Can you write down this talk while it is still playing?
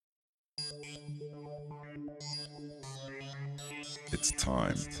It's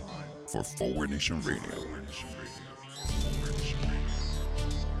time for Forward Nation Radio.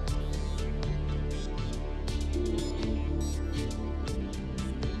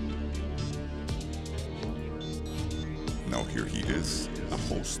 Now here he is, the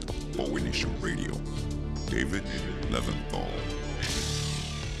host of Forward Nation Radio, David Leventhal.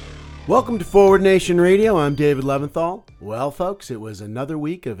 Welcome to Forward Nation Radio. I'm David Leventhal. Well, folks, it was another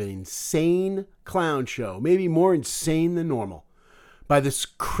week of an insane clown show, maybe more insane than normal, by this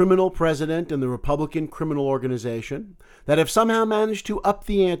criminal president and the Republican criminal organization that have somehow managed to up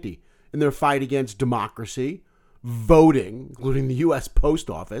the ante in their fight against democracy, voting, including the U.S. Post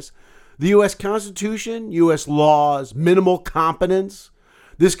Office, the U.S. Constitution, U.S. laws, minimal competence,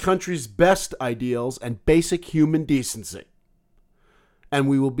 this country's best ideals, and basic human decency. And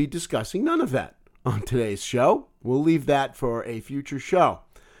we will be discussing none of that on today's show. We'll leave that for a future show.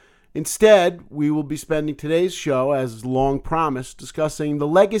 Instead, we will be spending today's show, as long promised, discussing the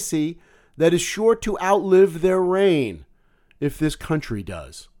legacy that is sure to outlive their reign, if this country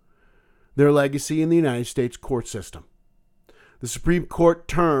does. Their legacy in the United States court system. The Supreme Court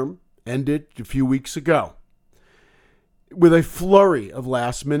term ended a few weeks ago, with a flurry of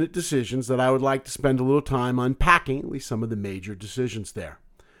last-minute decisions that I would like to spend a little time unpacking, at least some of the major decisions there,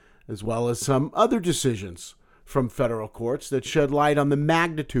 as well as some other decisions from federal courts that shed light on the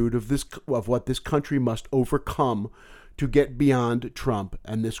magnitude of what this country must overcome to get beyond Trump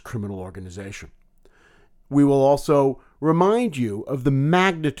and this criminal organization. We will also remind you of the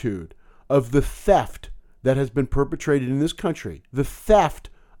magnitude of the theft that has been perpetrated in this country, the theft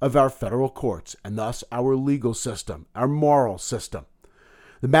of our federal courts, and thus our legal system, our moral system.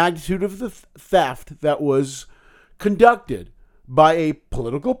 The magnitude of the theft that was conducted by a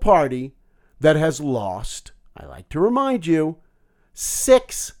political party that has lost, I like to remind you,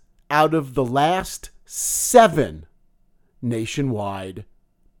 6 out of the last 7 nationwide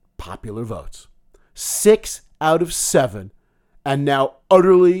popular votes. 6 out of 7, and now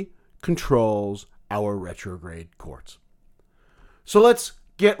utterly controls our retrograde courts. So let's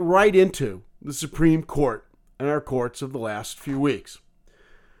get right into the Supreme Court and our courts of the last few weeks.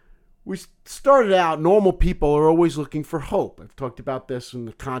 We started out, normal people are always looking for hope. I've talked about this in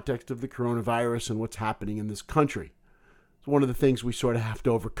the context of the coronavirus and what's happening in this country. It's one of the things we sort of have to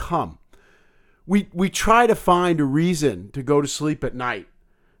overcome. We try to find a reason to go to sleep at night,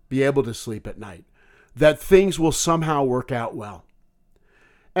 be able to sleep at night, that things will somehow work out well.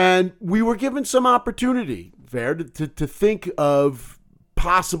 And we were given some opportunity there to think of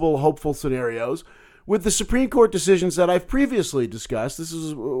possible hopeful scenarios with the Supreme Court decisions that I've previously discussed. This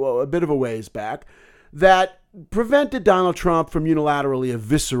is a bit of a ways back, that prevented Donald Trump from unilaterally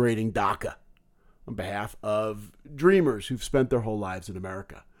eviscerating DACA on behalf of dreamers who've spent their whole lives in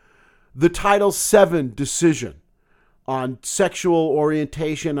America. The Title VII decision on sexual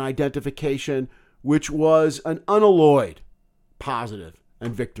orientation and identification, which was an unalloyed positive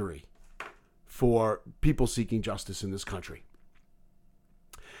and victory for people seeking justice in this country.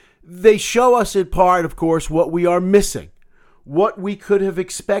 They show us in part, of course, what we are missing, what we could have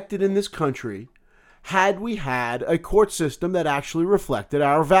expected in this country had we had a court system that actually reflected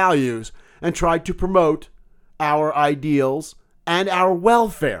our values and tried to promote our ideals and our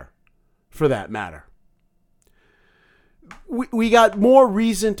welfare, for that matter. We got more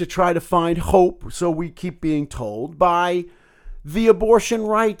reason to try to find hope, so we keep being told, by the abortion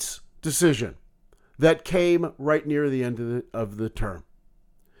rights decision that came right near the end of the term.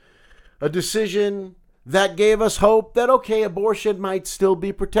 A decision that gave us hope that, okay, abortion might still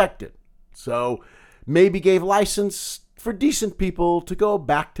be protected. So maybe gave license for decent people to go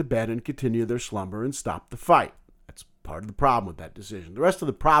back to bed and continue their slumber and stop the fight. That's part of the problem with that decision. The rest of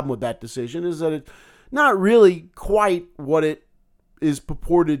the problem with that decision is that it's not really quite what it is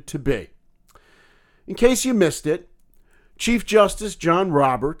purported to be. In case you missed it, Chief Justice John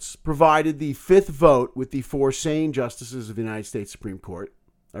Roberts provided the 5th vote with the 4 sane justices of the United States Supreme Court.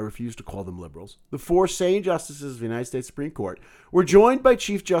 I refuse to call them liberals. The 4 sane justices of the United States Supreme Court were joined by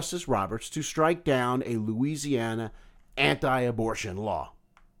Chief Justice Roberts to strike down a Louisiana anti-abortion law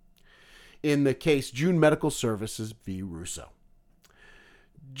in the case June Medical Services v. Russo.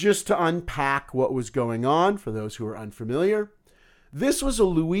 Just to unpack what was going on, for those who are unfamiliar, this was a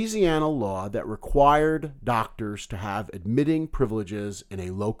Louisiana law that required doctors to have admitting privileges in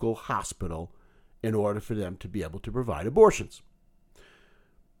a local hospital in order for them to be able to provide abortions.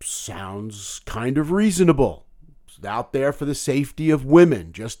 Sounds kind of reasonable. It's out there for the safety of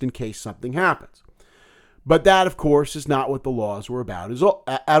women, just in case something happens. But that, of course, is not what the laws were about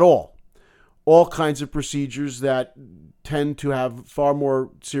at all. all kinds of procedures that tend to have far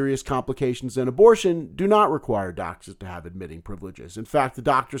more serious complications than abortion do not require doctors to have admitting privileges. In fact, the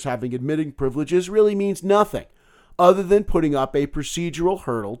doctors having admitting privileges really means nothing other than putting up a procedural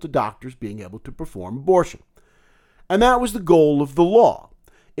hurdle to doctors being able to perform abortion. And that was the goal of the law.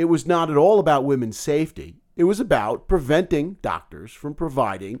 It was not at all about women's safety. It was about preventing doctors from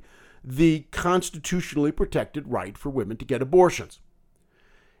providing the constitutionally protected right for women to get abortions.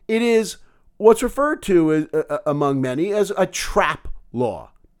 It is what's referred to among many as a TRAP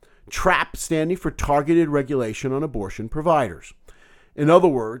law. TRAP standing for Targeted Regulation on Abortion Providers. In other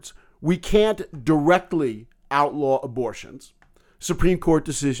words, we can't directly outlaw abortions. Supreme Court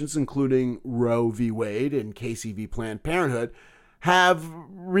decisions, including Roe v. Wade and Casey v. Planned Parenthood, have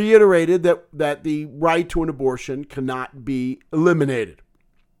reiterated that the right to an abortion cannot be eliminated.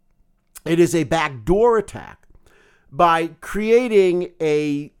 It is a backdoor attack by creating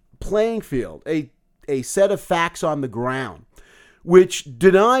a playing field, a set of facts on the ground, which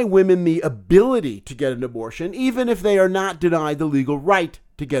deny women the ability to get an abortion, even if they are not denied the legal right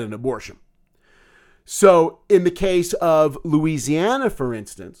to get an abortion. So in the case of Louisiana, for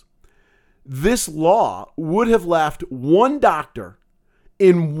instance, this law would have left one doctor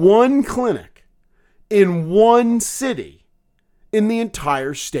in one clinic in one city in the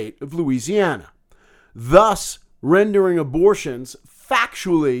entire state of Louisiana, thus rendering abortions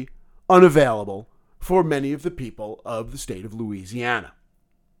factually unavailable for many of the people of the state of Louisiana.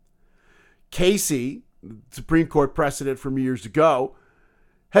 Casey, Supreme Court precedent from years ago,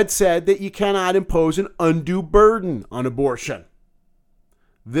 had said that you cannot impose an undue burden on abortion.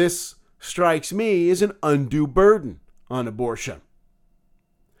 This strikes me as an undue burden on abortion.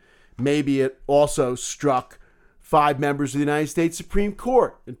 Maybe it also struck 5 members of the United States Supreme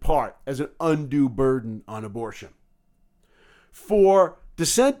Court, in part, as an undue burden on abortion. For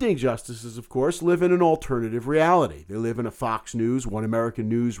dissenting justices, of course, live in an alternative reality. They live in a Fox News, One American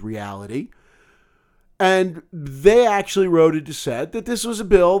News reality. And they actually wrote a dissent that this was a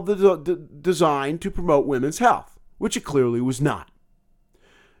bill designed to promote women's health, which it clearly was not.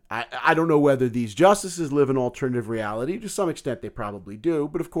 I don't know whether these justices live in alternative reality. To some extent, they probably do.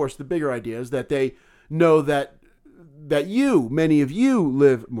 But of course, the bigger idea is that they know that many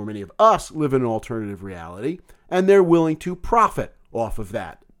of us live in an alternative reality, and they're willing to profit off of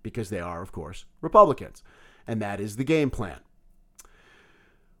that because they are, of course, Republicans. And that is the game plan.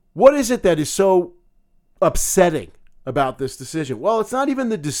 What is it that is so upsetting about this decision? Well, it's not even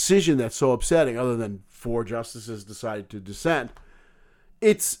the decision that's so upsetting, other than 4 justices decided to dissent.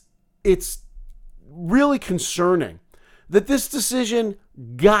 It's really concerning that this decision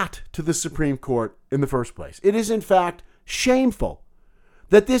got to the Supreme Court in the first place. It is, in fact, shameful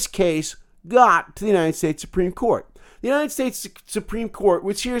that this case got to the United States Supreme Court. The United States Supreme Court,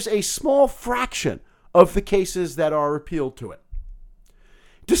 which hears a small fraction of the cases that are appealed to it,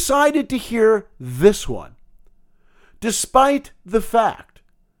 decided to hear this one, despite the fact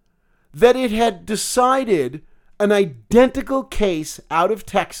that it had decided an identical case out of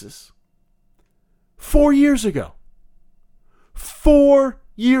Texas 4 years ago. 4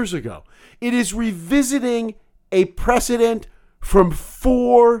 years ago. It is revisiting a precedent from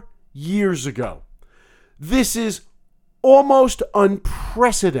 4 years ago. This is almost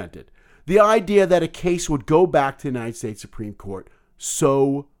unprecedented. The idea that a case would go back to the United States Supreme Court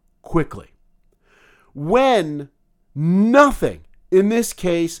so quickly, when nothing in this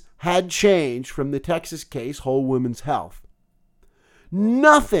case had changed from the Texas case, Whole Women's Health.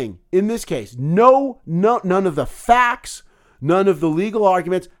 Nothing in this case, none of the facts, none of the legal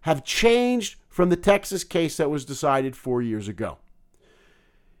arguments have changed from the Texas case that was decided 4 years ago.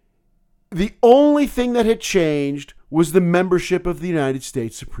 The only thing that had changed was the membership of the United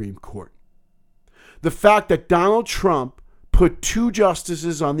States Supreme Court. The fact that Donald Trump put 2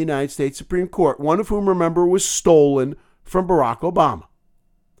 justices on the United States Supreme Court, one of whom, remember, was stolen from Barack Obama.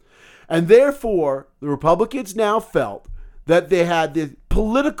 And therefore, the Republicans now felt that they had the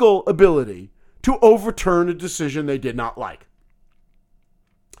political ability to overturn a decision they did not like.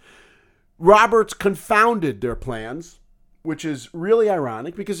 Roberts confounded their plans, which is really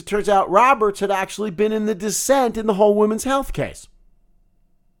ironic because it turns out Roberts had actually been in the dissent in the Whole Women's Health case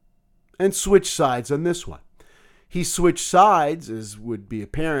and switched sides on this one. He switched sides, as would be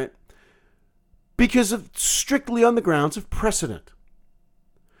apparent, because of strictly on the grounds of precedent.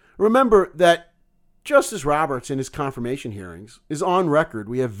 Remember that Justice Roberts in his confirmation hearings is on record.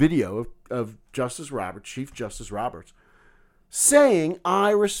 We have video of Justice Roberts, Chief Justice Roberts, saying,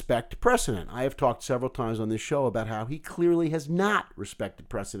 "I respect precedent." I have talked several times on this show about how he clearly has not respected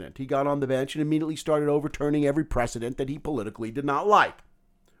precedent. He got on the bench and immediately started overturning every precedent that he politically did not like.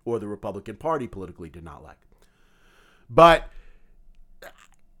 or the Republican Party politically did not like. But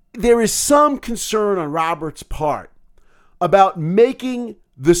there is some concern on Roberts' part about making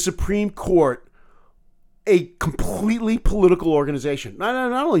the Supreme Court a completely political organization. Not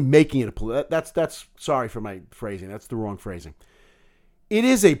only making it that's sorry for my phrasing. That's the wrong phrasing. It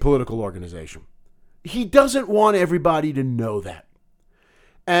is a political organization. He doesn't want everybody to know that.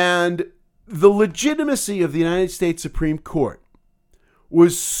 And the legitimacy of the United States Supreme Court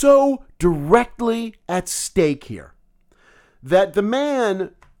was so directly at stake here that the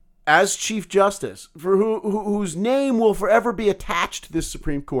man, as Chief Justice, for whose name will forever be attached to this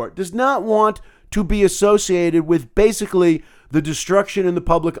Supreme Court, does not want to be associated with basically the destruction in the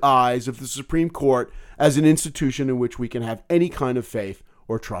public eyes of the Supreme Court as an institution in which we can have any kind of faith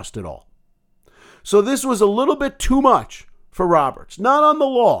or trust at all. So this was a little bit too much for Roberts. Not on the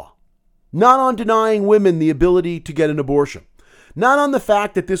law, not on denying women the ability to get an abortion, not on the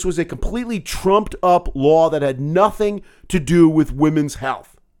fact that this was a completely trumped up law that had nothing to do with women's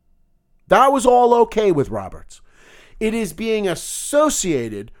health. That was all okay with Roberts. It is being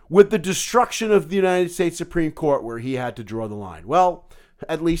associated with the destruction of the United States Supreme Court where he had to draw the line. Well,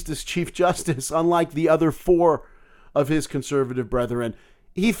 at least as Chief Justice, unlike the other four of his conservative brethren,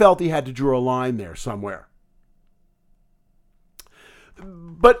 he felt he had to draw a line there somewhere.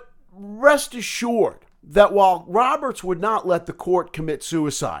 But rest assured that while Roberts would not let the court commit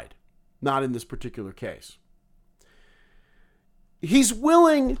suicide, not in this particular case, he's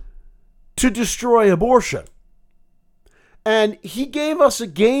willing to destroy abortion. And he gave us a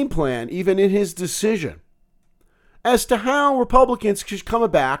game plan, even in his decision, as to how Republicans should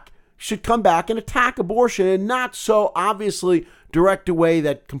come back and attack abortion, and not so obviously direct a way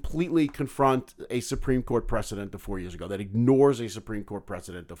that completely confront a Supreme Court precedent of 4 years ago, that ignores a Supreme Court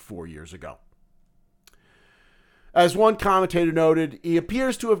precedent of 4 years ago. As one commentator noted, he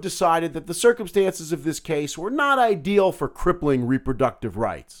appears to have decided that the circumstances of this case were not ideal for crippling reproductive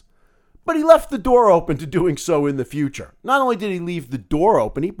rights. But he left the door open to doing so in the future. Not only did he leave the door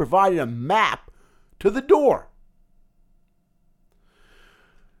open, he provided a map to the door.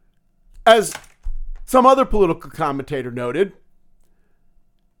 As some other political commentator noted,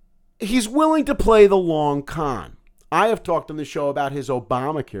 he's willing to play the long con. I have talked on the show about his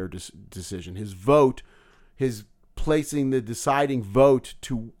Obamacare decision, his vote, his placing the deciding vote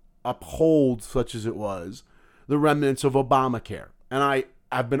to uphold, such as it was, the remnants of Obamacare. And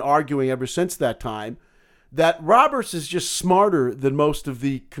I've been arguing ever since that time that Roberts is just smarter than most of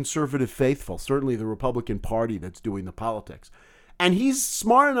the conservative faithful, certainly the Republican Party that's doing the politics. And he's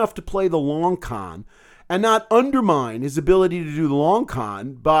smart enough to play the long con and not undermine his ability to do the long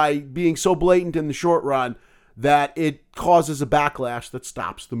con by being so blatant in the short run that it causes a backlash that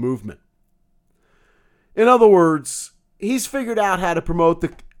stops the movement. In other words, he's figured out how to promote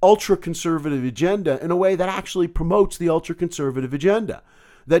the ultra-conservative agenda in a way that actually promotes the ultra-conservative agenda,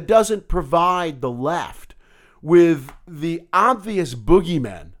 that doesn't provide the left with the obvious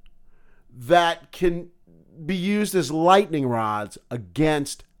boogeymen that can be used as lightning rods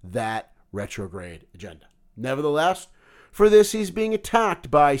against that retrograde agenda. Nevertheless, for this, he's being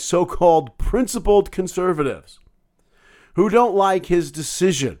attacked by so-called principled conservatives who don't like his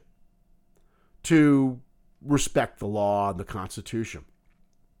decision to respect the law and the Constitution,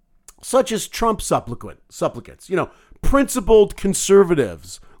 such as Trump supplicants, principled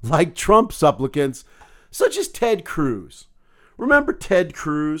conservatives like Trump supplicants, such as Ted Cruz. Remember Ted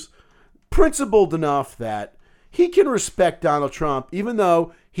Cruz? Principled enough that he can respect Donald Trump, even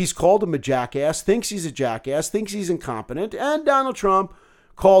though he's called him a jackass, thinks he's a jackass, thinks he's incompetent, and Donald Trump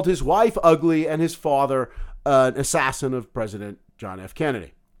called his wife ugly and his father an assassin of President John F.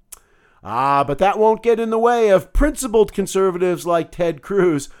 Kennedy. But that won't get in the way of principled conservatives like Ted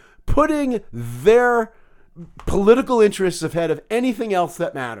Cruz putting their political interests ahead of anything else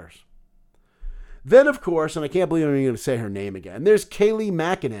that matters. Then, of course, and I can't believe I'm even going to say her name again, there's Kayleigh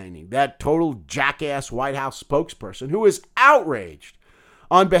McEnany, that total jackass White House spokesperson who is outraged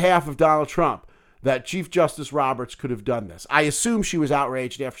on behalf of Donald Trump that Chief Justice Roberts could have done this. I assume she was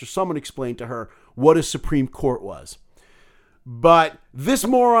outraged after someone explained to her what a Supreme Court was. But this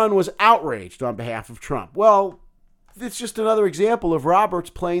moron was outraged on behalf of Trump. Well, it's just another example of Roberts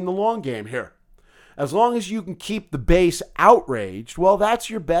playing the long game here. As long as you can keep the base outraged, well,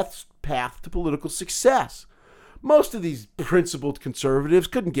 that's your best path to political success. Most of these principled conservatives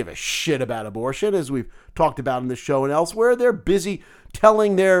couldn't give a shit about abortion, as we've talked about in this show and elsewhere. They're busy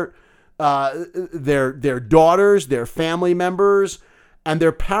telling their daughters, their family members, and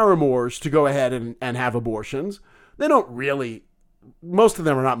their paramours to go ahead and have abortions. They don't really, most of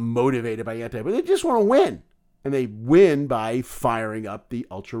them are not motivated by but they just want to win. And they win by firing up the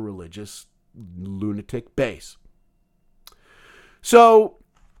ultra-religious lunatic base. So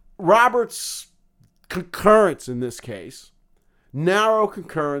Roberts' concurrence in this case, narrow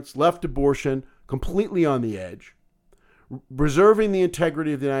concurrence, left abortion completely on the edge, preserving the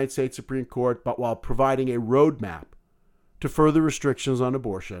integrity of the United States Supreme Court, but while providing a roadmap to further restrictions on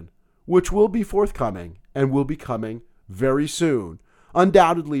abortion, which will be forthcoming and will be coming very soon,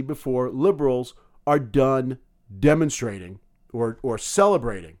 undoubtedly before liberals are done demonstrating or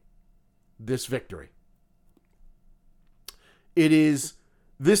celebrating this victory. It is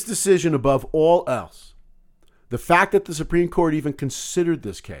this decision above all else. The fact that the Supreme Court even considered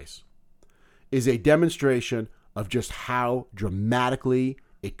this case is a demonstration of just how dramatically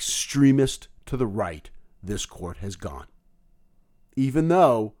extremist to the right this court has gone. Even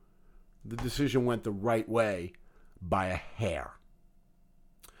though the decision went the right way by a hair.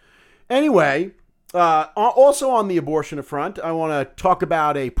 Anyway, also on the abortion front, I want to talk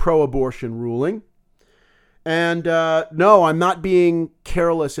about a pro-abortion ruling. And no, I'm not being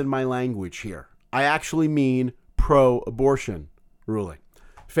careless in my language here. I actually mean pro-abortion ruling.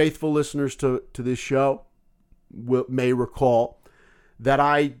 Faithful listeners to this show may recall that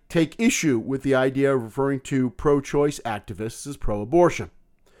I take issue with the idea of referring to pro-choice activists as pro-abortion,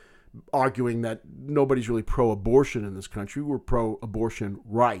 arguing that nobody's really pro-abortion in this country. We're pro-abortion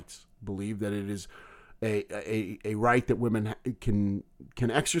rights, believe that it is a right that women can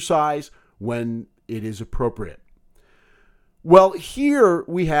exercise when it is appropriate. Well, here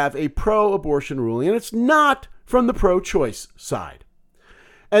we have a pro-abortion ruling, and it's not from the pro-choice side.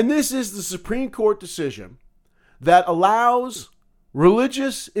 And this is the Supreme Court decision that allows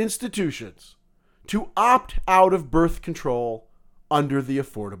religious institutions to opt out of birth control under the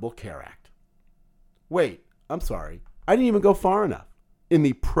Affordable Care Act. Wait, I'm sorry. I didn't even go far enough in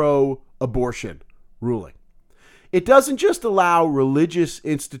the pro-abortion ruling. It doesn't just allow religious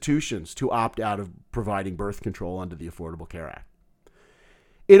institutions to opt out of providing birth control under the Affordable Care Act.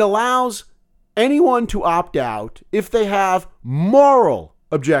 It allows anyone to opt out if they have moral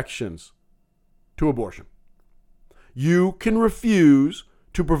objections to abortion. You can refuse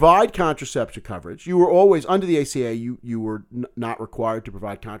to provide contraception coverage. You were always, under the ACA, you were not required to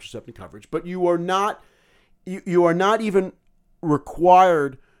provide contraception coverage, but you are not even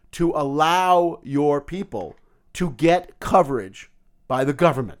required to allow your people to get coverage by the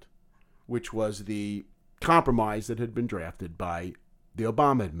government, which was the compromise that had been drafted by the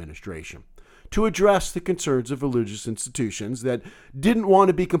Obama administration to address the concerns of religious institutions that didn't want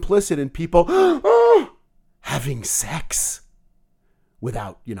to be complicit in people having sex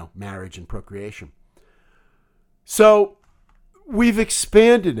without, marriage and procreation. So we've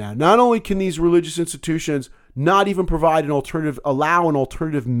expanded now. Not only can these religious institutions not even provide allow an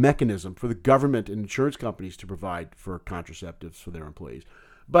alternative mechanism for the government and insurance companies to provide for contraceptives for their employees,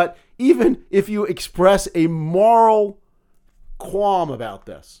 but even if you express a moral qualm about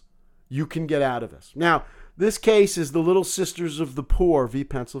this, you can get out of this. Now, this case is the Little Sisters of the Poor v.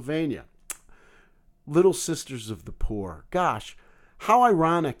 Pennsylvania. Little Sisters of the Poor. Gosh, how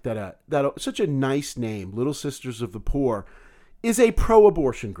ironic that such a nice name, Little Sisters of the Poor, is a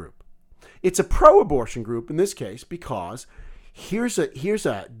pro-abortion group. It's a pro-abortion group in this case because here's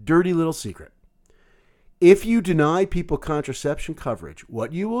a dirty little secret. If you deny people contraception coverage,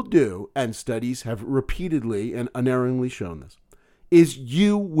 what you will do, and studies have repeatedly and unerringly shown this, is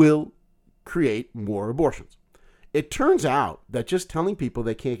you will create more abortions. It turns out that just telling people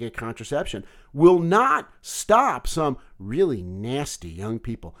they can't get contraception will not stop some really nasty young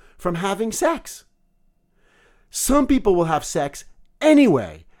people from having sex. Some people will have sex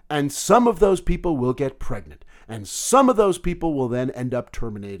anyway, and some of those people will get pregnant, and some of those people will then end up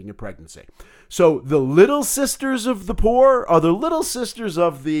terminating a pregnancy. So the Little Sisters of the Poor are the Little Sisters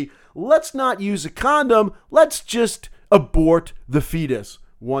of the let's not use a condom, let's just abort the fetus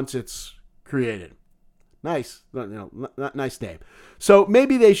once it's created. Nice, nice name. So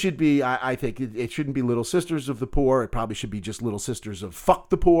maybe they should be, I think it shouldn't be Little Sisters of the Poor. It probably should be just Little Sisters of Fuck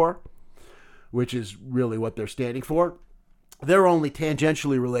the Poor, which is really what they're standing for. They're only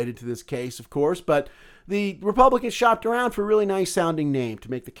tangentially related to this case, of course, but the Republicans shopped around for a really nice sounding name to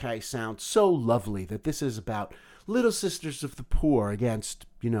make the case sound so lovely that this is about Little Sisters of the Poor against,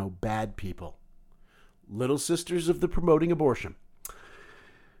 bad people. Little Sisters of the Promoting Abortion.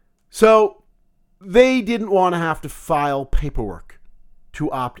 So they didn't want to have to file paperwork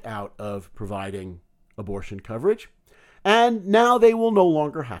to opt out of providing abortion coverage, and now they will no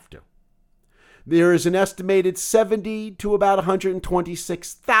longer have to. There is an estimated 70 to about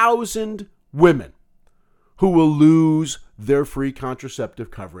 126,000 women who will lose their free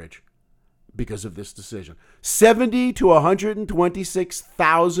contraceptive coverage because of this decision. 70 to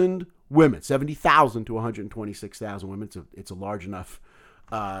 126,000 women. 70,000 to 126,000 women. It's a large enough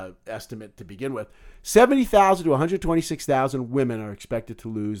estimate to begin with. 70,000 to 126,000 women are expected to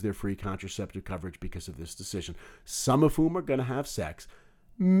lose their free contraceptive coverage because of this decision, some of whom are going to have sex,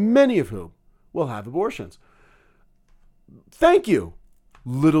 many of whom will have abortions. Thank you,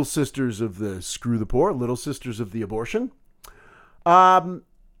 little sisters of the screw the poor, little sisters of the abortion.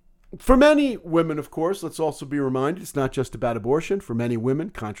 For many women, of course, let's also be reminded, it's not just about abortion. For many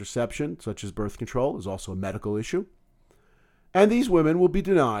women, contraception, such as birth control, is also a medical issue. And these women will be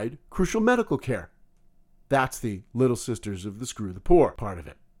denied crucial medical care. That's the little sisters of the screw the poor part of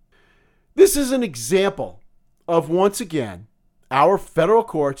it. This is an example of, once again, our federal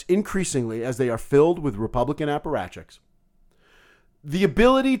courts, increasingly, as they are filled with Republican apparatchiks, the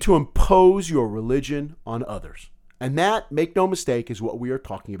ability to impose your religion on others. And that, make no mistake, is what we are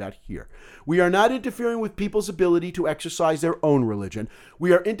talking about here. We are not interfering with people's ability to exercise their own religion.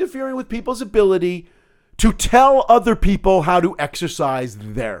 We are interfering with people's ability to tell other people how to exercise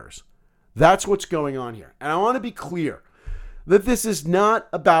theirs. That's what's going on here. And I want to be clear that this is not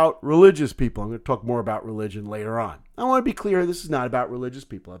about religious people. I'm going to talk more about religion later on. I want to be clear, this is not about religious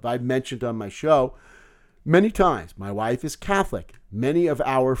people. As I've mentioned on my show many times, my wife is Catholic. Many of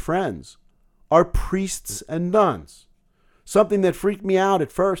our friends are priests and nuns. Something that freaked me out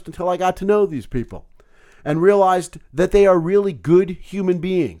at first until I got to know these people and realized that they are really good human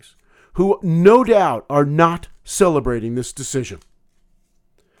beings who no doubt are not celebrating this decision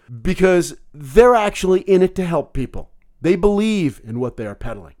because they're actually in it to help people. They believe in what they are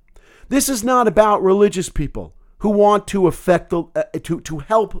peddling. This is not about religious people who want to to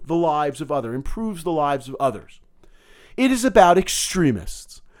help the lives of others, improves the lives of others. It is about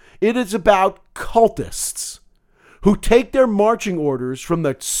extremists. It is about cultists who take their marching orders from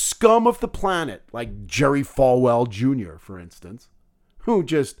the scum of the planet, like Jerry Falwell Jr., for instance, who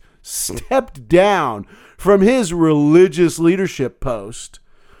just stepped down from his religious leadership post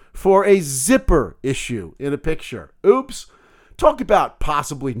for a zipper issue in a picture. Oops. Talk about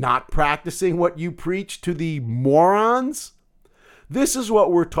possibly not practicing what you preach to the morons. This is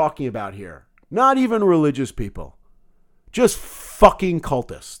what we're talking about here. Not even religious people. Just fucking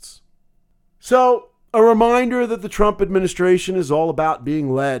cultists. So, a reminder that the Trump administration is all about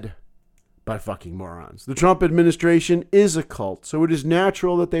being led by fucking morons. The Trump administration is a cult, so it is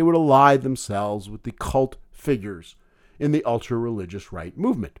natural that they would ally themselves with the cult figures in the ultra-religious right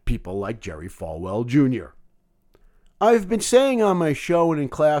movement, people like Jerry Falwell Jr. I've been saying on my show and in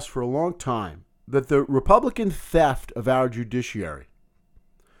class for a long time that the Republican theft of our judiciary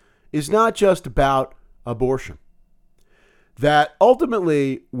is not just about abortion. That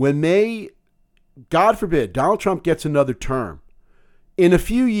ultimately, when God forbid, Donald Trump gets another term, in a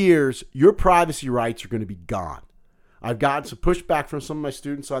few years, your privacy rights are going to be gone. I've gotten some pushback from some of my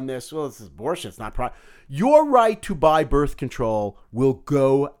students on this. Well, this is abortion. It's not private. Your right to buy birth control will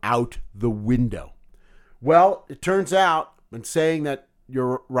go out the window. Well, it turns out, when saying that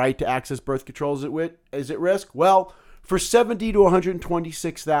your right to access birth control is at risk, well, for 70 to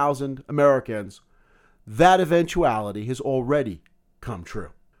 126,000 Americans, that eventuality has already come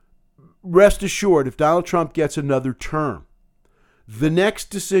true. Rest assured, if Donald Trump gets another term, the next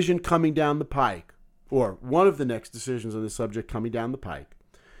decision coming down the pike, or one of the next decisions on this subject coming down the pike,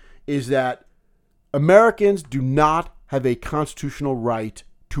 is that Americans do not have a constitutional right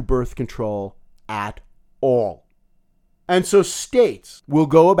to birth control at all. And so states will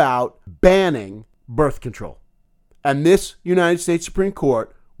go about banning birth control. And this United States Supreme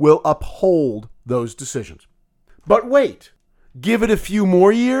Court will uphold those decisions. But wait, give it a few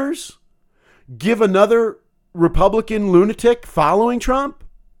more years? Give another Republican lunatic following Trump?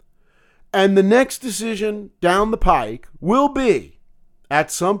 And the next decision down the pike will be,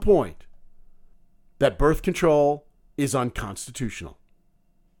 at some point, that birth control is unconstitutional.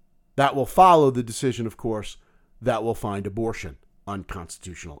 That will follow the decision, of course, that will find abortion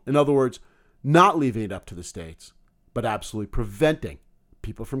unconstitutional. In other words, not leaving it up to the states, but absolutely preventing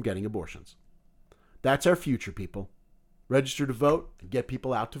people from getting abortions. That's our future, people. Register to vote and get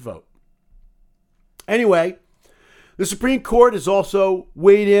people out to vote. Anyway, the Supreme Court has also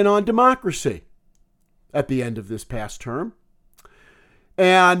weighed in on democracy at the end of this past term.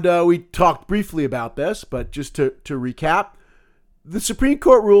 And we talked briefly about this, but just to recap, the Supreme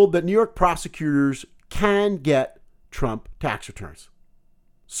Court ruled that New York prosecutors can get Trump tax returns.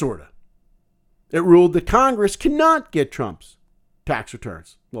 Sorta. It ruled that Congress cannot get Trump's tax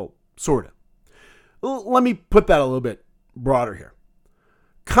returns. Well, sorta. Let me put that a little bit broader here.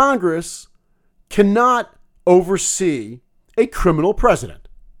 Congress cannot oversee a criminal president.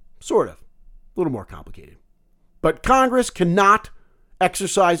 Sort of. little more complicated. But Congress cannot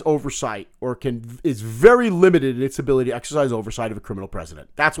exercise oversight or is very limited in its ability to exercise oversight of a criminal president.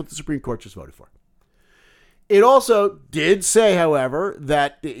 That's what the Supreme Court just voted for. It also did say, however,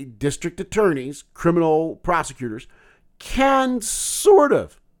 that district attorneys, criminal prosecutors, can sort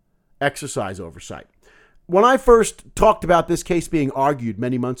of exercise oversight. When I first talked about this case being argued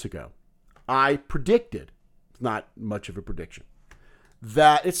many months ago, I predicted, not much of a prediction,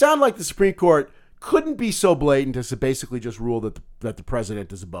 that it sounded like the Supreme Court couldn't be so blatant as to basically just rule that the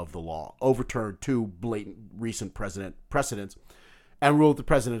president is above the law, overturn two blatant recent precedents, and rule that the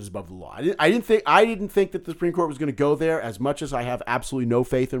president is above the law. I didn't think that the Supreme Court was going to go there, as much as I have absolutely no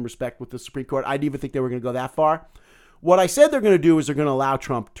faith and respect with the Supreme Court. I didn't even think they were going to go that far. What I said they're going to do is they're going to allow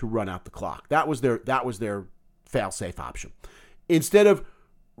Trump to run out the clock. That was their fail-safe option. Instead of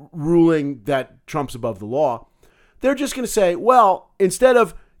ruling that Trump's above the law, they're just going to say, well, instead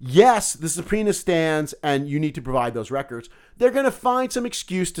of, yes, the subpoena stands and you need to provide those records, they're going to find some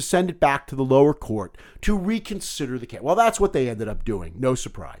excuse to send it back to the lower court to reconsider the case. Well, that's what they ended up doing. No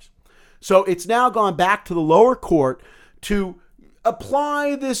surprise. So it's now gone back to the lower court to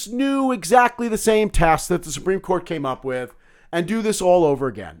apply this new, exactly the same test that the Supreme Court came up with and do this all over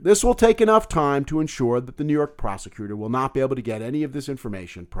again. This will take enough time to ensure that the New York prosecutor will not be able to get any of this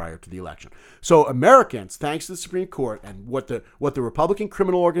information prior to the election. So Americans, thanks to the Supreme Court, and what the Republican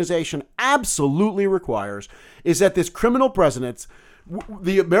criminal organization absolutely requires is that this criminal president,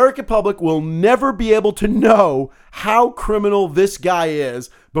 the American public will never be able to know how criminal this guy is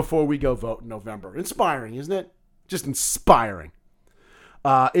before we go vote in November. Inspiring, isn't it? Just inspiring.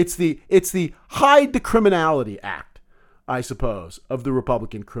 It's the Hide the Criminality Act, I suppose, of the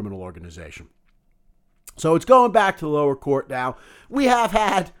Republican criminal organization. So it's going back to the lower court now. We have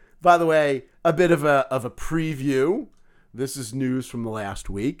had, by the way, a bit of a preview. This is news from the last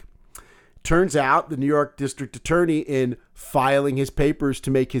week. Turns out the New York District Attorney, in filing his papers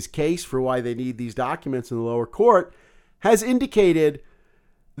to make his case for why they need these documents in the lower court, has indicated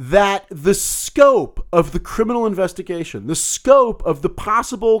that the scope of the criminal investigation, the scope of the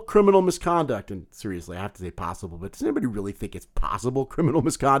possible criminal misconduct, and seriously, I have to say possible, but does anybody really think it's possible criminal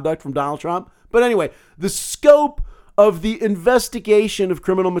misconduct from Donald Trump? But anyway, the scope of the investigation of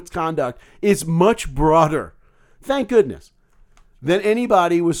criminal misconduct is much broader, thank goodness, than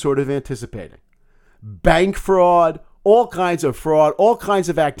anybody was sort of anticipating. Bank fraud, all kinds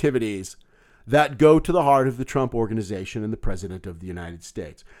of activities that go to the heart of the Trump organization and the president of the United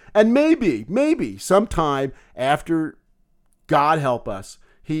States. And maybe sometime after, God help us,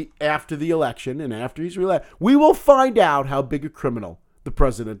 after the election and after he's reelected, we will find out how big a criminal the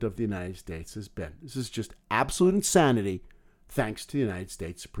president of the United States has been. This is just absolute insanity, thanks to the United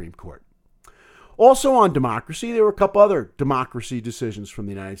States Supreme Court. Also on democracy, there were a couple other democracy decisions from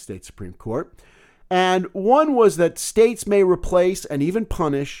the United States Supreme Court. And one was that states may replace and even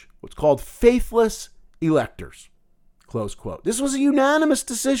punish what's called faithless electors, close quote. This was a unanimous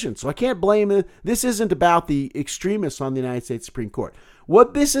decision, so I can't blame it. This isn't about the extremists on the United States Supreme Court.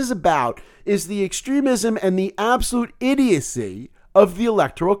 What this is about is the extremism and the absolute idiocy of the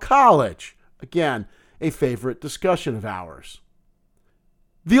Electoral College. Again, a favorite discussion of ours.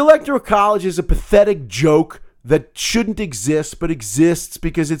 The Electoral College is a pathetic joke that shouldn't exist, but exists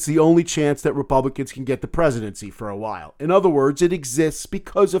because it's the only chance that Republicans can get the presidency for a while. In other words, it exists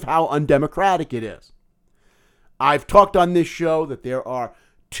because of how undemocratic it is. I've talked on this show that there are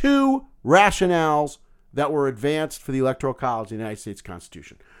two rationales that were advanced for the Electoral College in the United States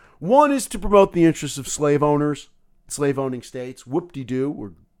Constitution. One is to promote the interests of slave owners, slave-owning states. Whoop-de-doo,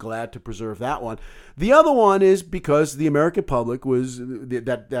 we're glad to preserve that one. The other one is because the American public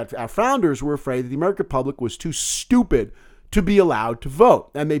that our founders were afraid that the American public was too stupid to be allowed to vote.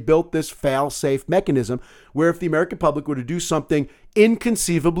 And they built this fail-safe mechanism where if the American public were to do something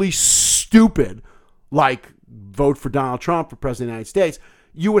inconceivably stupid, like vote for Donald Trump for president of the United States,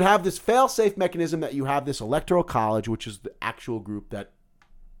 you would have this fail-safe mechanism that you have this Electoral College, which is the actual group that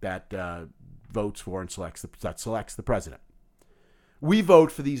votes for and selects the president. We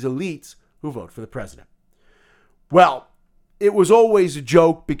vote for these elites who vote for the president. Well, it was always a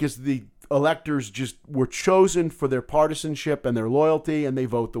joke because the electors just were chosen for their partisanship and their loyalty, and they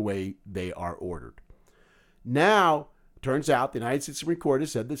vote the way they are ordered. Now, turns out the United States Supreme Court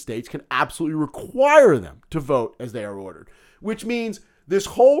has said that states can absolutely require them to vote as they are ordered, which means this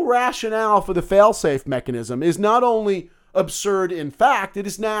whole rationale for the fail-safe mechanism is not only absurd in fact, it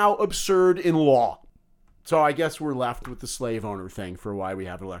is now absurd in law. So I guess we're left with the slave owner thing for why we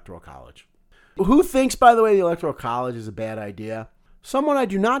have an Electoral College. Who thinks, by the way, the Electoral College is a bad idea? Someone I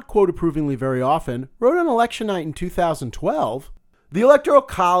do not quote approvingly very often wrote on election night in 2012 The Electoral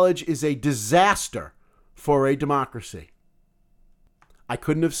College is a disaster for a democracy. I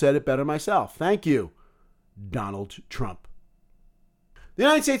couldn't have said it better myself. Thank you, Donald Trump. The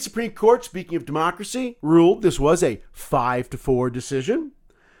United States Supreme Court, speaking of democracy, ruled this was a 5-4 decision.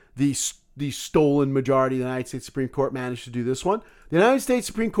 The stolen majority of the United States Supreme Court managed to do this one. The United States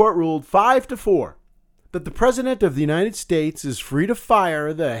Supreme Court ruled 5-4 that the President of the United States is free to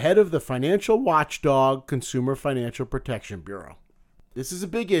fire the head of the financial watchdog, Consumer Financial Protection Bureau. This is a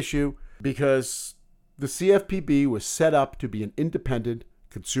big issue because the CFPB was set up to be an independent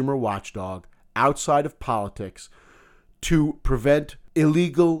consumer watchdog outside of politics to prevent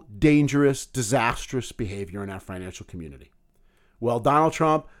illegal, dangerous, disastrous behavior in our financial community. Well, Donald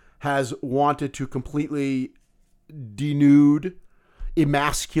Trump has wanted to completely denude,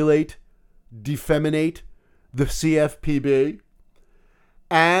 emasculate, defeminate the CFPB,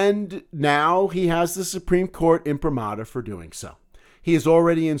 and now he has the Supreme Court imprimatur for doing so. He has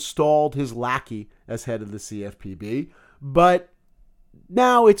already installed his lackey as head of the CFPB, but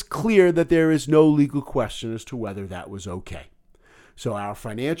now it's clear that there is no legal question as to whether that was okay. So our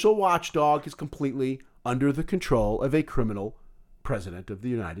financial watchdog is completely under the control of a criminal president of the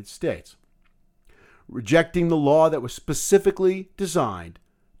United States, rejecting the law that was specifically designed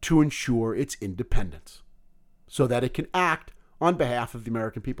to ensure its independence so that it can act on behalf of the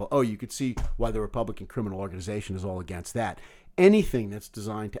American people. Oh, you could see why the Republican criminal organization is all against that. Anything that's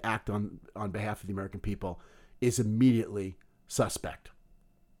designed to act on behalf of the American people is immediately suspect.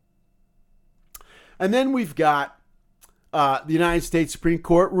 And then we've got the United States Supreme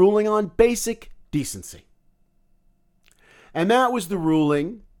Court ruling on basic decency. And that was the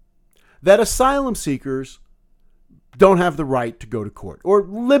ruling that asylum seekers don't have the right to go to court, or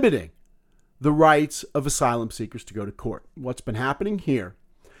limiting the rights of asylum seekers to go to court. What's been happening here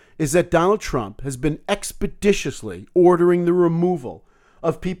is that Donald Trump has been expeditiously ordering the removal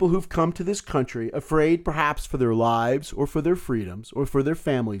of people who've come to this country afraid perhaps for their lives or for their freedoms or for their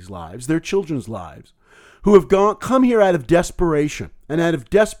families' lives, their children's lives, who have come here out of desperation, and out of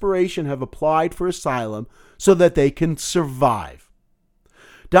desperation have applied for asylum so that they can survive.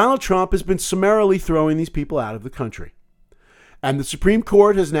 Donald Trump has been summarily throwing these people out of the country. And the Supreme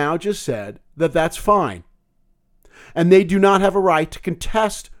Court has now just said that that's fine. And they do not have a right to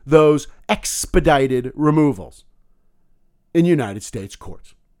contest those expedited removals in United States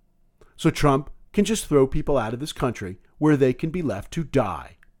courts. So Trump can just throw people out of this country where they can be left to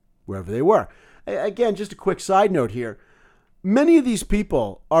die, wherever they were. Again, just a quick side note here. Many of these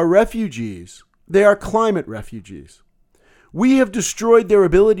people are refugees. They are climate refugees. We have destroyed their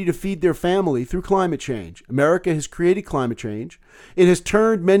ability to feed their family through climate change. America has created climate change. It has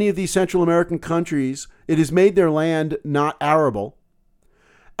turned many of these Central American countries, it has made their land not arable.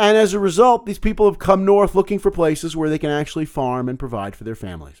 And as a result, these people have come north looking for places where they can actually farm and provide for their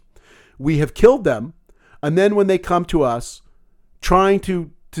families. We have killed them, and then when they come to us trying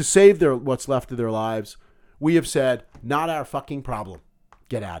to save what's left of their lives, we have said, not our fucking problem.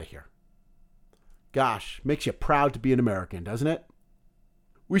 Get out of here. Gosh, makes you proud to be an American, doesn't it?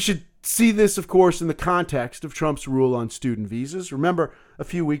 We should see this, of course, in the context of Trump's rule on student visas. Remember, a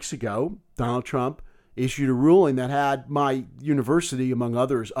few weeks ago, Donald Trump issued a ruling that had my university, among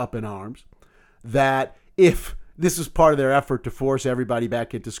others, up in arms, that if this is part of their effort to force everybody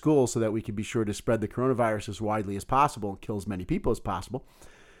back into school so that we can be sure to spread the coronavirus as widely as possible and kill as many people as possible,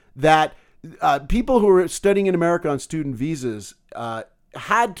 that people who are studying in America on student visas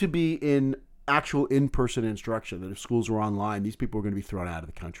had to be in actual in-person instruction, that if schools were online, these people were going to be thrown out of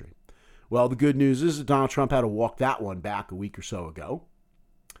the country. Well, the good news is that Donald Trump had to walk that one back a week or so ago.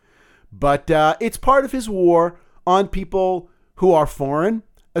 But it's part of his war on people who are foreign,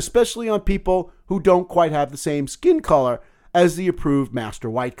 especially on people who don't quite have the same skin color as the approved master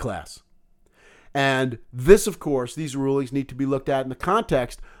white class. And this, of course, these rulings need to be looked at in the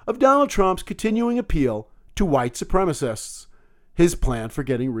context of Donald Trump's continuing appeal to white supremacists, his plan for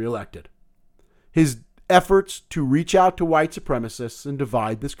getting reelected, his efforts to reach out to white supremacists and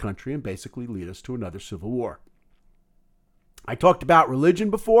divide this country and basically lead us to another civil war. I talked about religion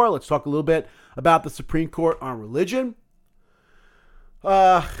before. Let's talk a little bit about the Supreme Court on religion.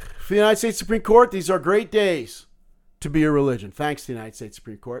 For the United States Supreme Court, these are great days to be a religion. Thanks to the United States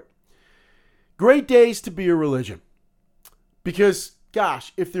Supreme Court. Great days to be a religion. Because,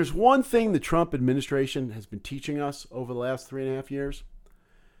 gosh, if there's one thing the Trump administration has been teaching us over the last 3.5 years,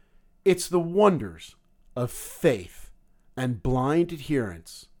 it's the wonders of faith and blind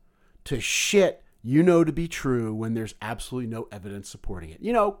adherence to shit you know to be true when there's absolutely no evidence supporting it.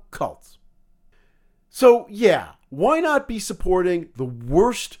 You know, cults. So, yeah, why not be supporting the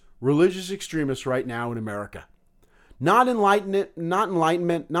worst religious extremists right now in America? Not enlightenment,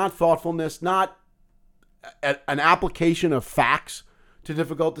 not thoughtfulness, not an application of facts to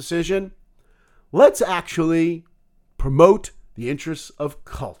difficult decision. Let's actually promote the interests of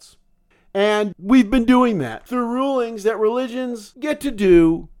cults. And we've been doing that through rulings that religions get to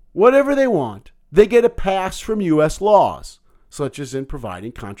do whatever they want. They get a pass from U.S. laws, such as in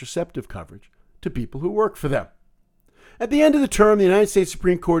providing contraceptive coverage to people who work for them. At the end of the term, the United States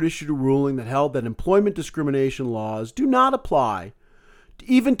Supreme Court issued a ruling that held that employment discrimination laws do not apply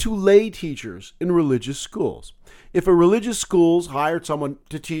even to lay teachers in religious schools. If a religious school's hired someone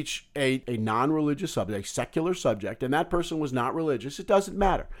to teach a non-religious subject, a secular subject, and that person was not religious, it doesn't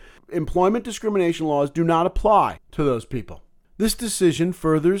matter. Employment discrimination laws do not apply to those people. This decision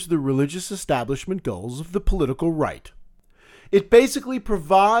furthers the religious establishment goals of the political right. It basically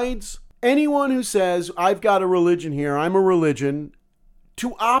provides anyone who says, I've got a religion here, I'm a religion,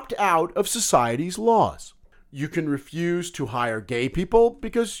 to opt out of society's laws. You can refuse to hire gay people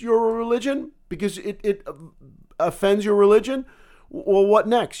because you're a religion, because it offends your religion. Well, what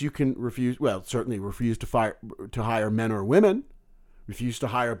next? You can certainly refuse to hire men or women. Refuse to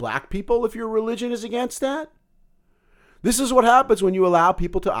hire black people if your religion is against that. This is what happens when you allow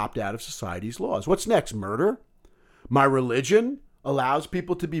people to opt out of society's laws. What's next? Murder? My religion allows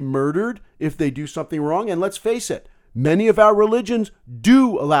people to be murdered if they do something wrong. And let's face it, many of our religions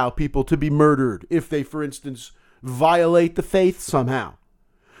do allow people to be murdered if they, for instance, violate the faith somehow.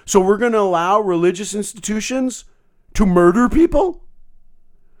 So we're going to allow religious institutions to murder people?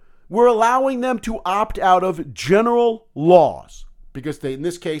 We're allowing them to opt out of general laws because they, in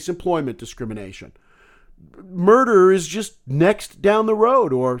this case, employment discrimination. Murder is just next down the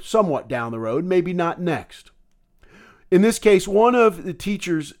road or somewhat down the road, maybe not next. In this case, one of the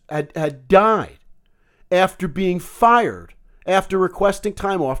teachers had died after being fired after requesting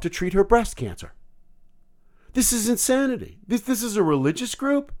time off to treat her breast cancer. This is insanity. This is a religious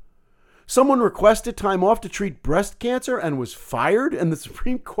group. Someone requested time off to treat breast cancer and was fired, and the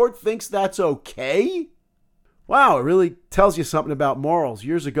Supreme Court thinks that's okay? Wow, it really tells you something about morals.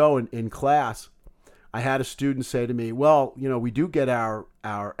 Years ago in class, I had a student say to me, well, we do get our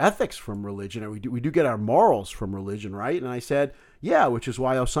ethics from religion, and we do get our morals from religion, right? And I said, yeah, which is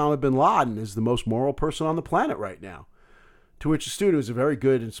why Osama bin Laden is the most moral person on the planet right now. To which the student, who was a very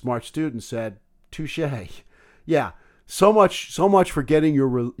good and smart student, said, touche. Yeah, so much for getting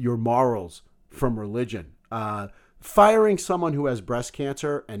your morals from religion. Firing someone who has breast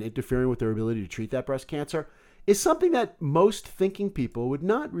cancer and interfering with their ability to treat that breast cancer is something that most thinking people would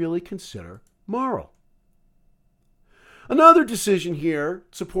not really consider moral. Another decision here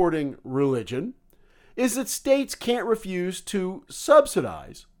supporting religion is that states can't refuse to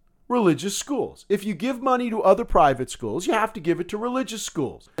subsidize religious schools. If you give money to other private schools, you have to give it to religious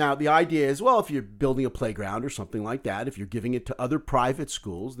schools. Now, the idea is, well, if you're building a playground or something like that, if you're giving it to other private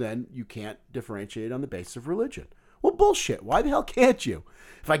schools, then you can't differentiate on the basis of religion. Well, bullshit. Why the hell can't you?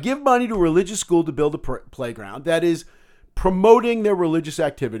 If I give money to a religious school to build a playground that is promoting their religious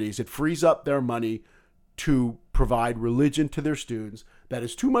activities, it frees up their money to provide religion to their students. That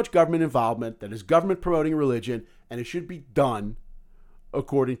is too much government involvement. That is government promoting religion, and it should be done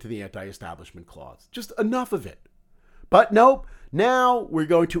according to the anti-establishment clause. Just enough of it. But nope, now we're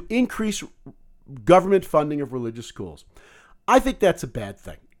going to increase government funding of religious schools. I think that's a bad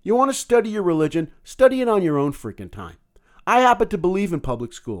thing. You want to study your religion, study it on your own freaking time. I happen to believe in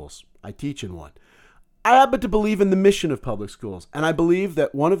public schools. I teach in one. I happen to believe in the mission of public schools, and I believe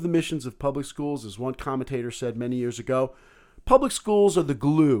that one of the missions of public schools, as one commentator said many years ago, public schools are the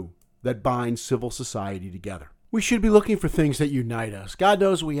glue that binds civil society together. We should be looking for things that unite us. God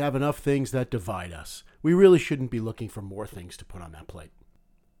knows we have enough things that divide us. We really shouldn't be looking for more things to put on that plate.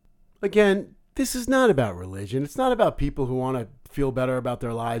 Again, this is not about religion. It's not about people who want to feel better about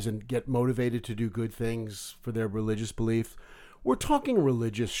their lives and get motivated to do good things for their religious beliefs. We're talking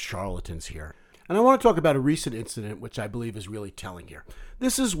religious charlatans here. And I want to talk about a recent incident which I believe is really telling here.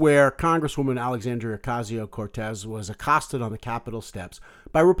 This is where Congresswoman Alexandria Ocasio-Cortez was accosted on the Capitol steps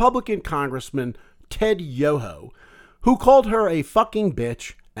by Republican Congressman Ted Yoho, who called her a fucking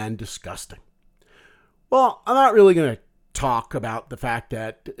bitch and disgusting. Well, I'm not really going to talk about the fact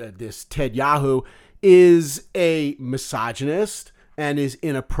that this Ted Yoho is a misogynist and is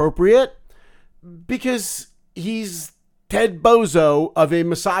inappropriate because he's Ted Bozo of a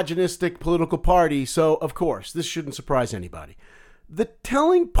misogynistic political party, so of course, this shouldn't surprise anybody. The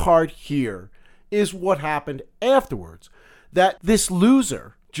telling part here is what happened afterwards, that this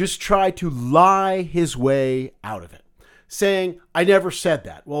loser just tried to lie his way out of it, saying, I never said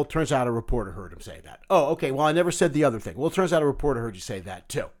that. Well, it turns out a reporter heard him say that. Oh, okay, well, I never said the other thing. Well, it turns out a reporter heard you say that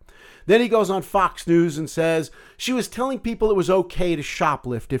too. Then he goes on Fox News and says she was telling people it was okay to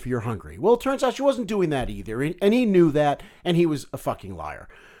shoplift if you're hungry. Well, it turns out she wasn't doing that either, and he knew that, and he was a fucking liar.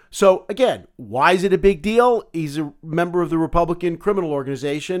 So, again, why is it a big deal? He's a member of the Republican criminal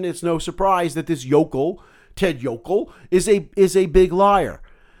organization. It's no surprise that this yokel, Ted Yokel, is a big liar.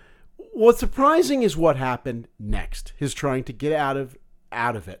 What's surprising is what happened next, his trying to get out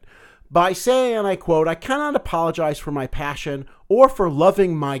of it. By saying, and I quote, "I cannot apologize for my passion or for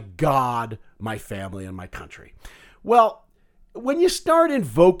loving my God, my family, and my country." Well, when you start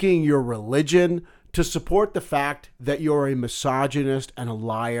invoking your religion to support the fact that you're a misogynist and a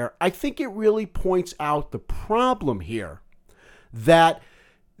liar, I think it really points out the problem here, that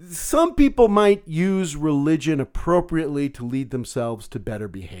some people might use religion appropriately to lead themselves to better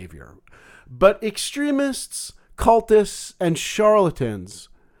behavior. But extremists, cultists, and charlatans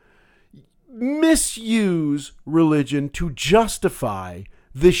misuse religion to justify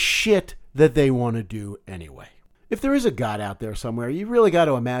the shit that they want to do anyway. If there is a God out there somewhere, you really got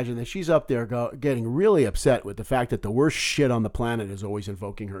to imagine that she's up there getting really upset with the fact that the worst shit on the planet is always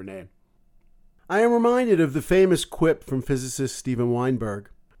invoking her name. I am reminded of the famous quip from physicist Steven Weinberg.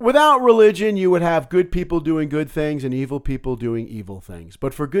 Without religion, you would have good people doing good things and evil people doing evil things.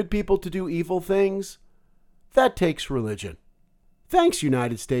 But for good people to do evil things, that takes religion. Thanks,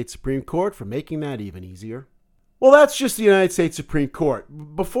 United States Supreme Court, for making that even easier. Well, that's just the United States Supreme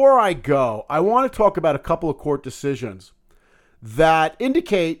Court. Before I go, I want to talk about a couple of court decisions that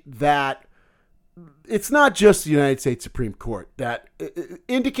indicate that it's not just the United States Supreme Court, that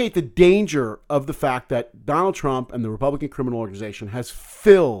indicate the danger of the fact that Donald Trump and the Republican criminal organization has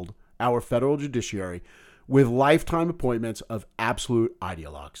filled our federal judiciary with lifetime appointments of absolute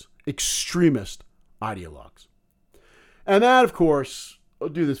ideologues, extremist ideologues. And that, of course, I'll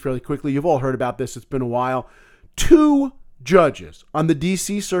do this fairly quickly. You've all heard about this. It's been a while. 2 judges on the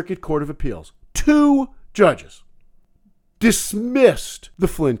D.C. Circuit Court of Appeals, 2 judges, dismissed the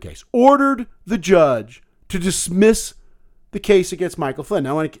Flynn case, ordered the judge to dismiss the case against Michael Flynn.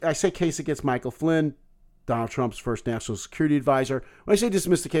 Now, when I say case against Michael Flynn, Donald Trump's first national security advisor, when I say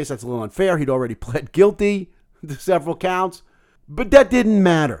dismiss the case, that's a little unfair. He'd already pled guilty to several counts. But that didn't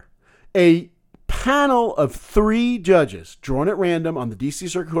matter. A panel of 3 judges drawn at random on the D.C.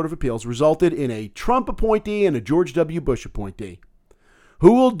 Circuit Court of Appeals resulted in a Trump appointee and a George W. Bush appointee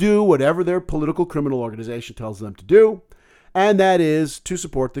who will do whatever their political criminal organization tells them to do, and that is to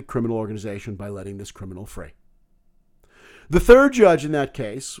support the criminal organization by letting this criminal free. The 3rd judge in that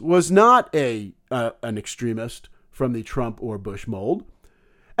case was not an extremist from the Trump or Bush mold,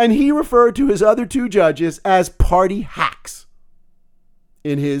 and he referred to his other 2 judges as party hacks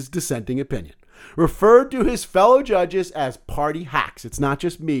in his dissenting opinion. Referred to his fellow judges as party hacks. It's not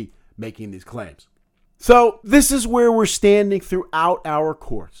just me making these claims. So this is where we're standing throughout our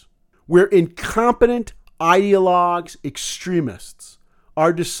courts, where incompetent ideologues, extremists,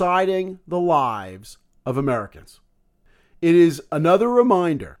 are deciding the lives of Americans. It is another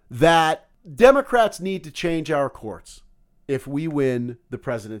reminder that Democrats need to change our courts if we win the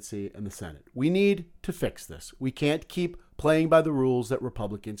presidency and the Senate. We need to fix this. We can't keep playing by the rules that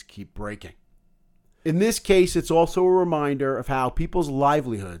Republicans keep breaking. In this case, it's also a reminder of how people's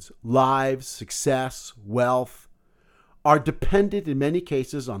livelihoods, lives, success, wealth are dependent in many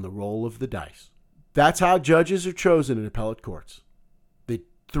cases on the roll of the dice. That's how judges are chosen in appellate courts. The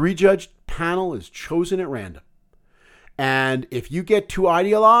 3-judge panel is chosen at random. And if you get 2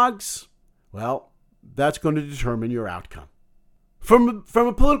 ideologues, well, that's going to determine your outcome. From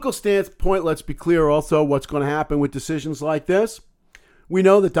a political standpoint, let's be clear also what's going to happen with decisions like this. We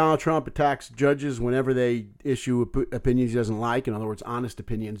know that Donald Trump attacks judges whenever they issue opinions he doesn't like, in other words, honest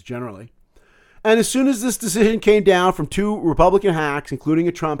opinions generally. And as soon as this decision came down from 2 Republican hacks, including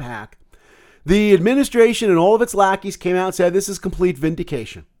a Trump hack, the administration and all of its lackeys came out and said this is complete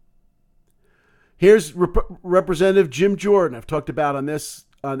vindication. Here's Representative Jim Jordan. I've talked about on this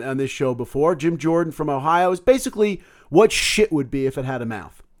show before. Jim Jordan from Ohio is basically what shit would be if it had a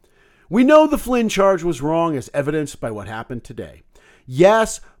mouth. We know the Flynn charge was wrong, as evidenced by what happened today.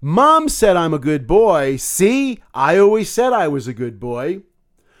 Yes, Mom said I'm a good boy. See, I always said I was a good boy.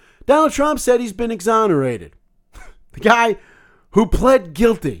 Donald Trump said he's been exonerated. The guy who pled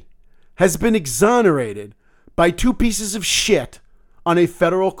guilty has been exonerated by 2 pieces of shit on a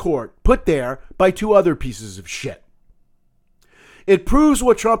federal court, put there by 2 other pieces of shit. It proves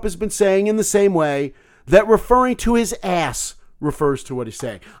what Trump has been saying in the same way that referring to his ass refers to what he's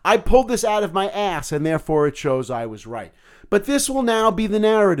saying. I pulled this out of my ass, and therefore it shows I was right. But this will now be the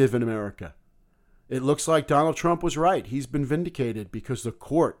narrative in America. It looks like Donald Trump was right. He's been vindicated because the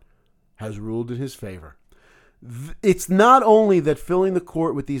court has ruled in his favor. It's not only that filling the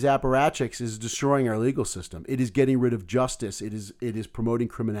court with these apparatchiks is destroying our legal system. It is getting rid of justice. It is promoting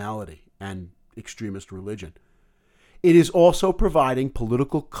criminality and extremist religion. It is also providing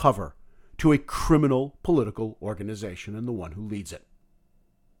political cover to a criminal political organization and the one who leads it.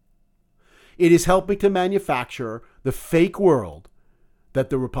 It is helping to manufacture the fake world that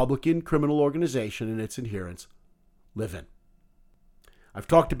the Republican criminal organization and its adherents live in. I've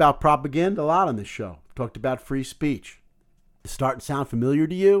talked about propaganda a lot on this show. I've talked about free speech. It's starting to sound familiar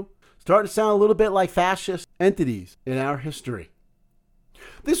to you? Starting to sound a little bit like fascist entities in our history.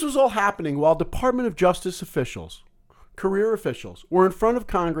 This was all happening while Department of Justice officials, career officials, were in front of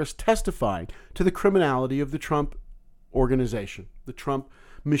Congress testifying to the criminality of the Trump organization, the Trump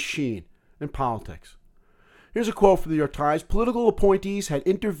machine in politics. Here's a quote from the New York Times. Political appointees had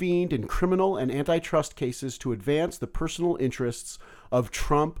intervened in criminal and antitrust cases to advance the personal interests of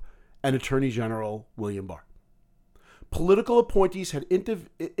Trump and Attorney General William Barr. Political appointees had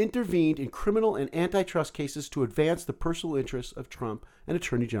intervened in criminal and antitrust cases to advance the personal interests of Trump and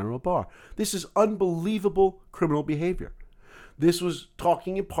Attorney General Barr. This is unbelievable criminal behavior. This was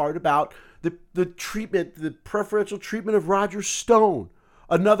talking in part about the treatment, the preferential treatment of Roger Stone,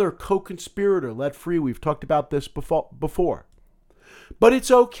 another co-conspirator led free. We've talked about this before. But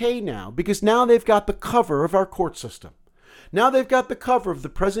it's okay now because now they've got the cover of our court system. Now they've got the cover of the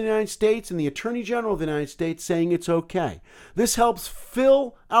President of the United States and the Attorney General of the United States saying it's okay. This helps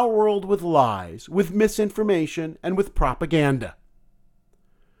fill our world with lies, with misinformation, and with propaganda.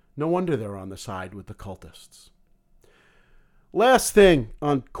 No wonder they're on the side with the cultists. Last thing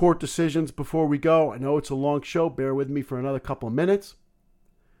on court decisions before we go. I know it's a long show. Bear with me for another couple of minutes.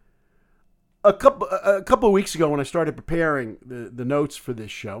 A couple of weeks ago when I started preparing the notes for this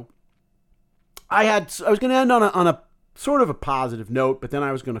show, I was going to end on a sort of a positive note, but then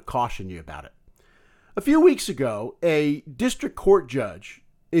I was going to caution you about it. A few weeks ago, a district court judge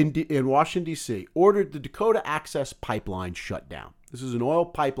in Washington, D.C. ordered the Dakota Access Pipeline shut down. This is an oil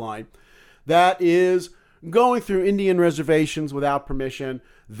pipeline that is going through Indian reservations without permission,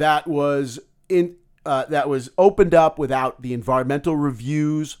 that was opened up without the environmental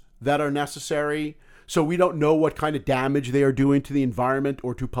reviews that are necessary. So we don't know what kind of damage they are doing to the environment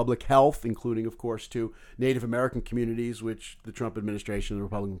or to public health, including, of course, to Native American communities, which the Trump administration and the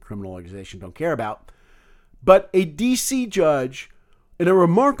Republican criminal organization don't care about. But a D.C. judge, in a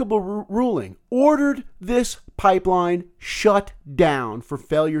remarkable ruling, ordered this pipeline shut down for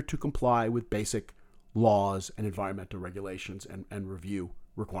failure to comply with basic laws and environmental regulations and review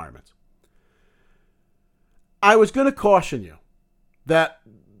requirements. I was going to caution you that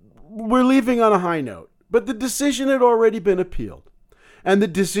we're leaving on a high note, but the decision had already been appealed. And the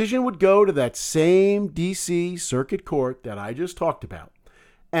decision would go to that same D.C. Circuit Court that I just talked about.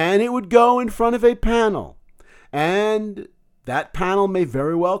 And it would go in front of a panel. And that panel may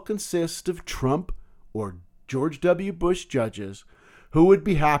very well consist of Trump or George W. Bush judges who would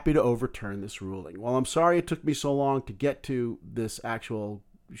be happy to overturn this ruling. Well, I'm sorry it took me so long to get to this actual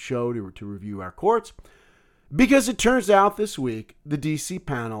show to review our courts, because it turns out this week the D.C.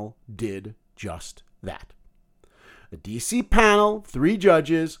 panel did just that. The D.C. panel, 3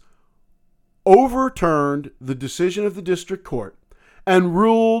 judges, overturned the decision of the district court and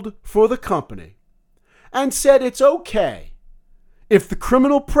ruled for the company and said it's okay if the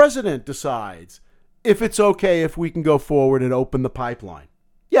criminal president decides if it's okay if we can go forward and open the pipeline.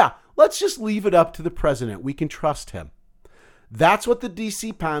 Yeah, let's just leave it up to the president. We can trust him. That's what the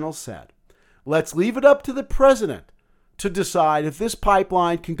D.C. panel said. Let's leave it up to the president to decide if this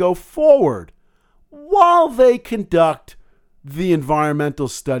pipeline can go forward while they conduct the environmental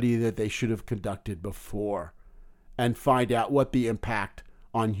study that they should have conducted before and find out what the impact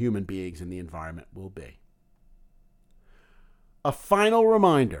on human beings and the environment will be. A final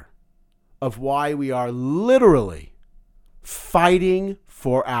reminder of why we are literally fighting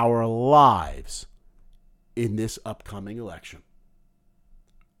for our lives in this upcoming election.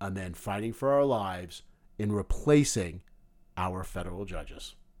 And then fighting for our lives in replacing our federal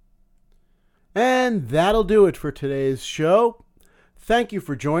judges. And that'll do it for today's show. Thank you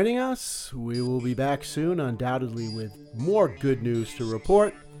for joining us. We will be back soon, undoubtedly, with more good news to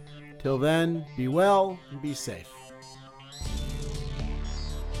report. Till then, be well and be safe.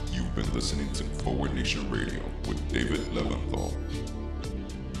 You've been listening to Forward Nation Radio with David Leventhal.